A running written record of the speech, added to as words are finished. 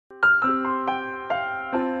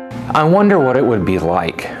I wonder what it would be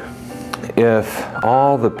like if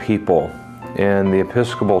all the people in the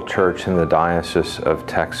Episcopal Church in the Diocese of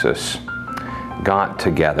Texas got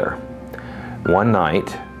together one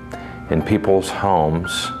night in people's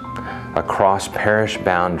homes across parish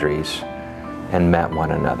boundaries and met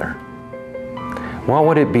one another. What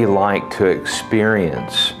would it be like to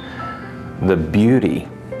experience the beauty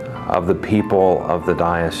of the people of the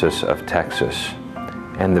Diocese of Texas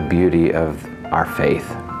and the beauty of our faith?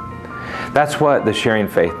 That's what the Sharing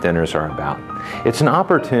Faith Dinners are about. It's an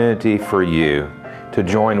opportunity for you to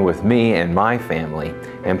join with me and my family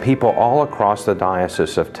and people all across the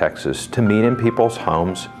Diocese of Texas to meet in people's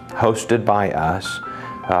homes, hosted by us,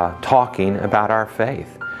 talking about our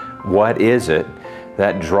faith. What is it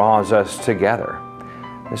that draws us together?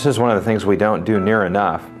 This is one of the things we don't do near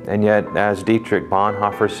enough, and yet, as Dietrich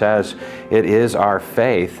Bonhoeffer says, it is our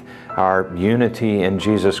faith, our unity in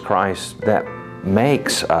Jesus Christ, that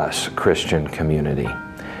makes us Christian community.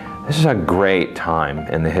 This is a great time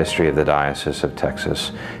in the history of the Diocese of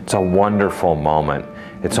Texas. It's a wonderful moment.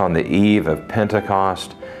 It's on the eve of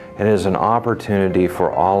Pentecost. It is an opportunity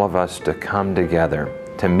for all of us to come together,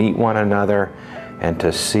 to meet one another, and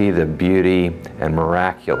to see the beauty and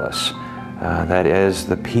miraculous that is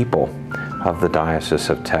the people of the Diocese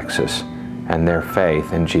of Texas and their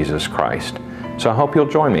faith in Jesus Christ. So I hope you'll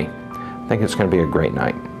join me. I think it's going to be a great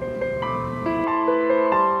night.